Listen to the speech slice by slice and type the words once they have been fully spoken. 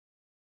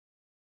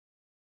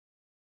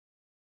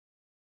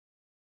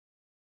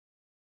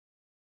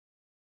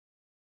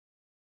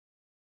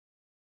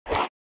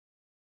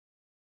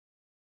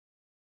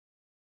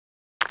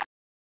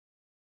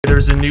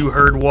There's a new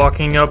herd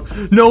walking up.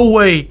 No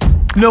way!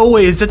 No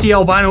way! Is that the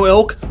albino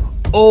elk?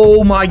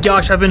 Oh my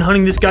gosh, I've been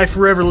hunting this guy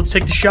forever. Let's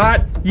take the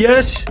shot.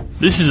 Yes!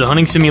 This is a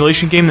hunting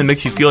simulation game that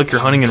makes you feel like you're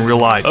hunting in real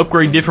life.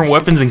 Upgrade different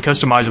weapons and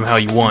customize them how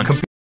you want.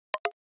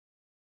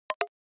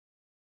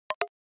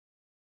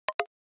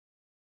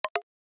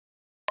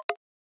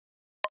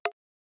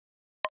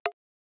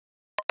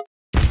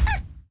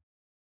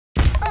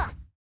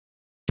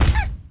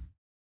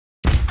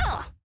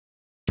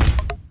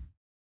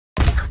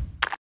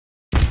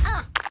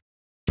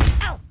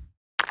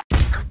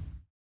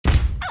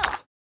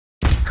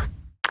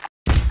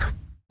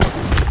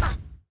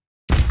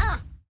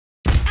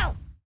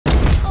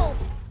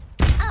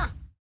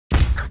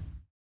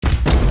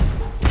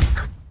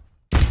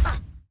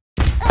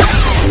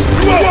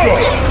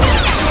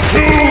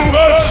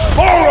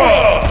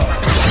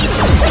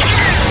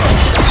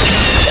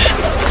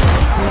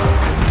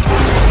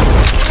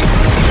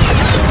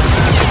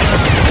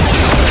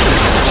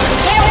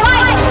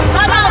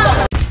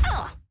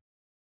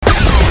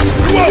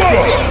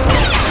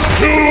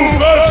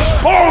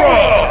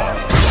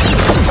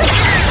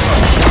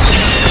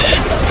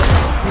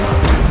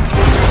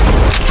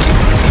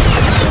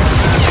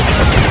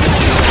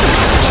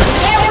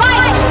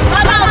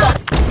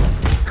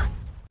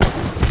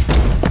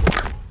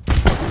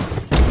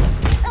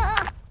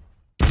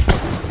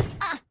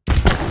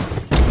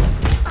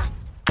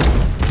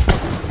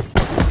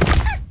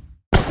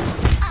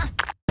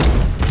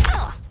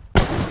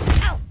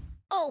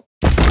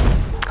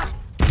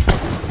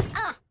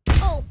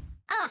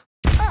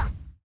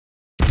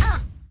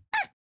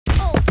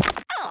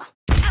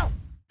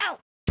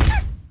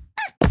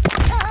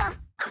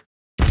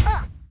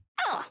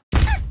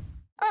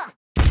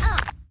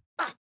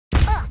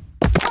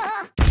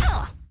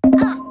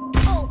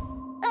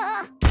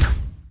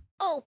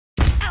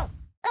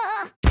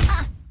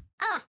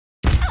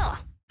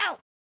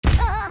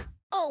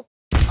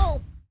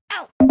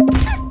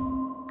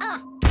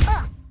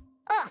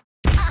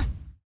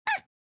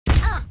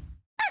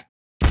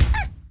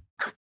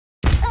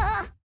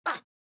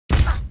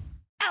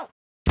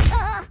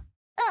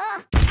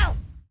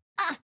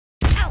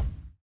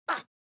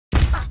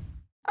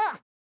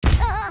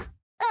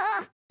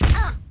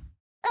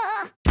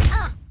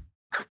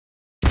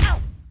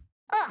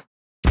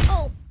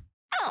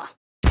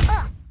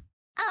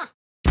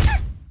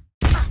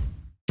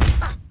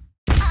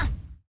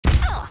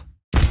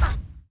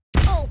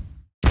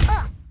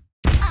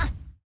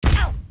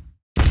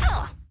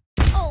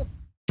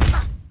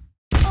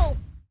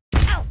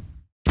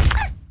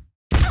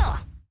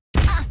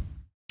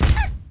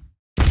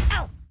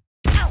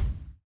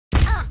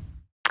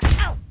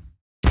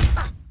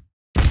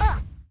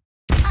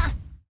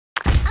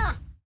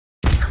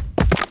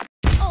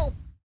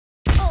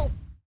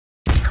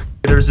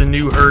 There's a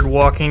new herd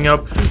walking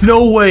up.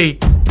 No way!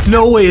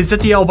 No way! Is that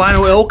the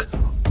albino elk?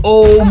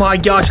 Oh my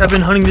gosh, I've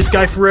been hunting this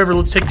guy forever.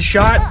 Let's take the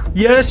shot.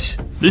 Yes!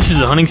 This is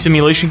a hunting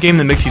simulation game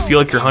that makes you feel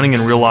like you're hunting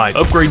in real life.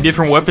 Upgrade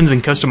different weapons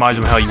and customize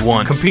them how you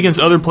want. Compete against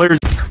other players.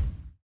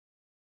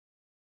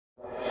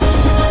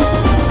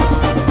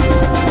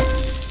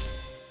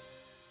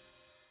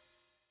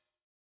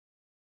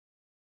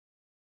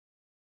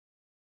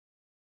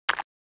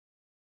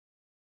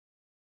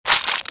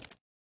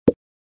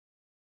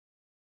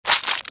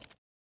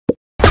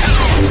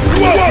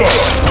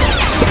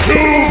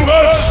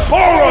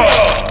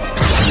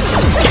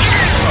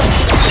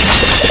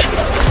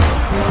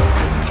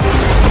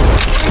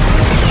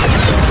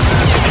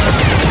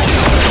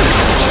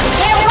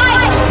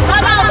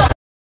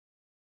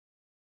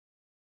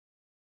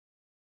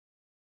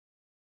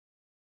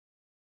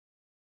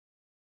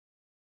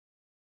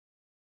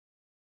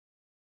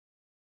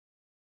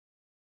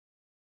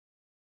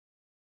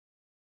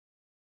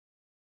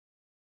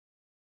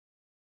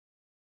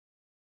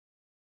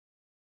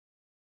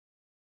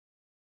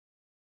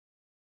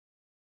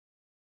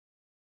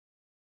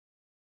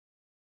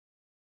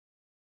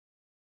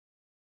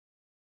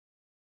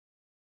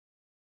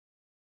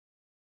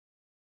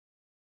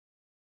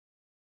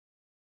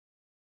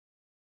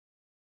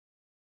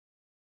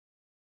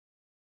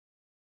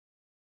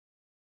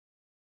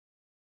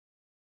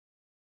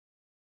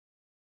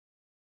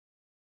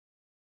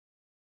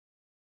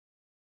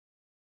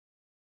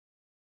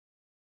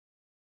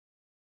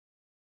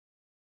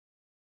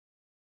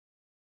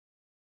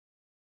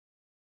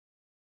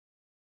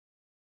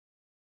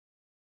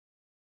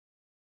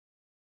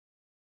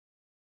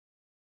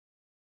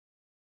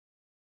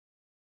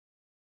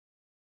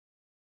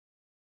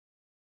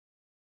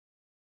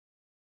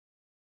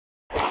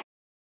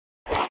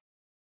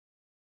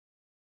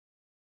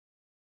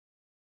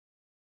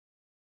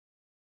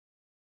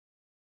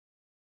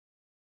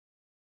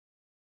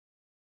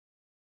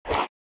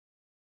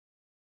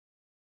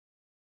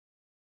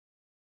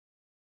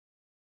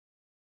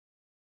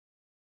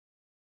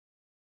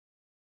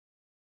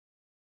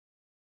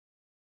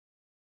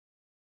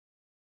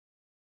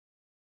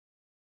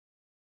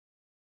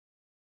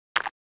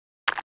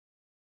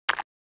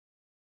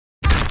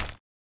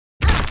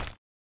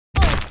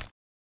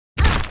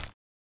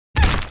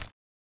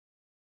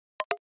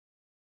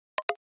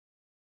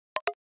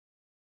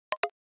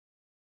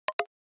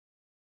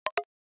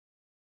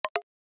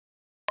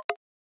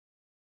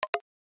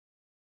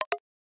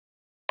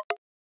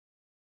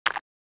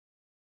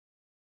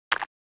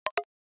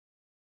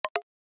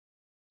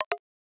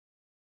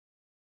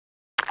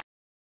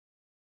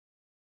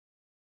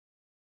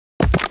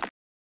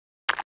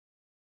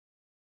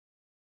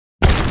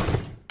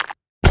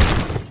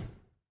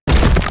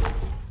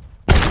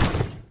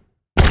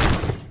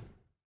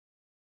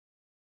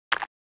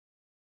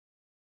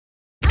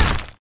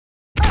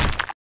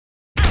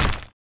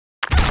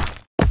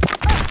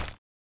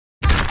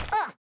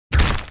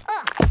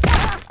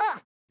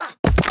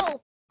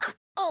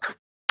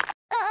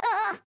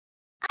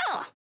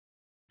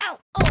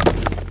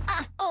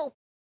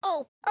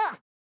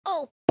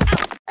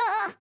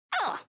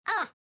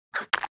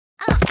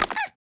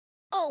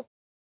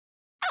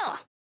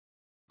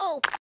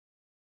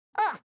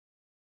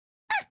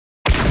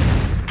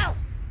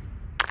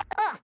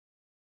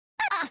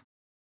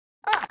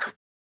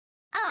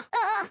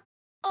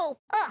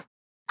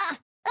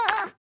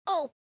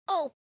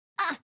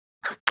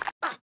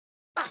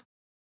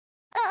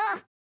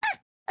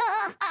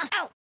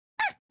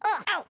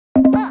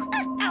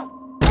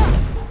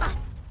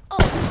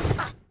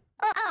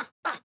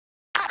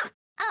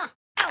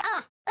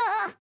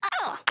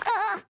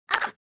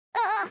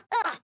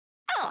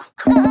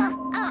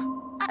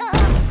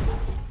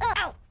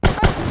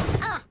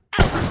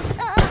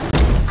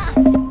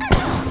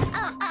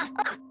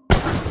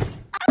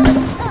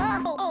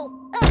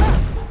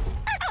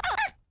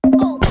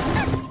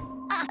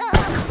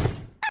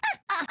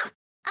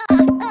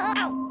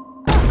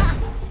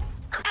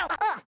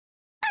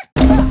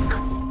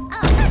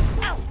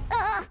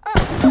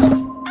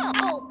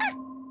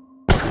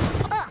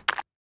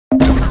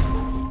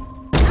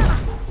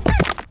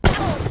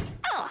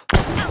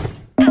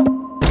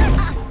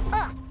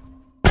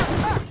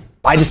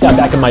 I just got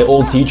back at my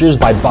old teachers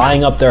by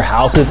buying up their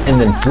houses and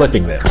then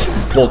flipping them.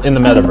 Well, in the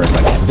metaverse,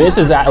 I guess. This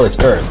is Atlas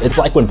Earth. It's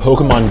like when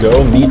Pokemon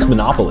Go meets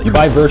Monopoly. You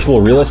buy virtual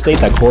real estate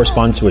that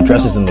corresponds to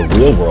addresses in the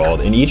real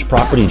world, and each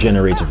property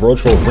generates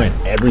virtual rent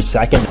every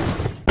second.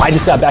 I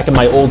just got back at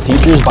my old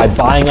teachers by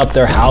buying up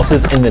their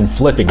houses and then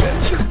flipping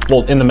them.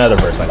 Well, in the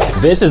metaverse, I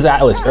guess. This is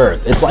Atlas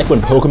Earth. It's like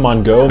when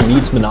Pokemon Go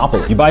meets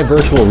Monopoly. You buy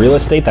virtual real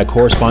estate that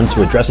corresponds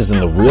to addresses in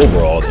the real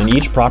world, and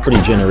each property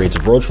generates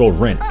virtual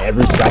rent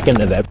every second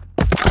of every...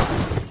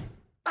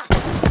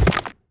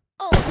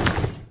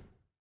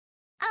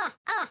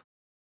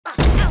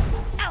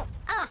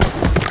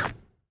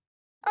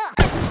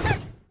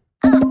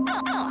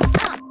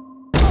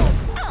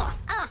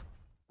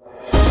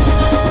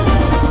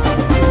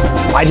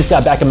 I just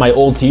got back at my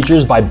old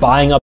teachers by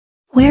buying up...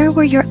 Where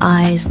were your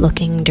eyes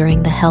looking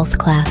during the health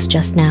class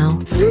just now?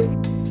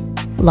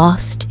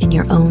 Lost in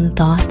your own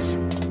thoughts?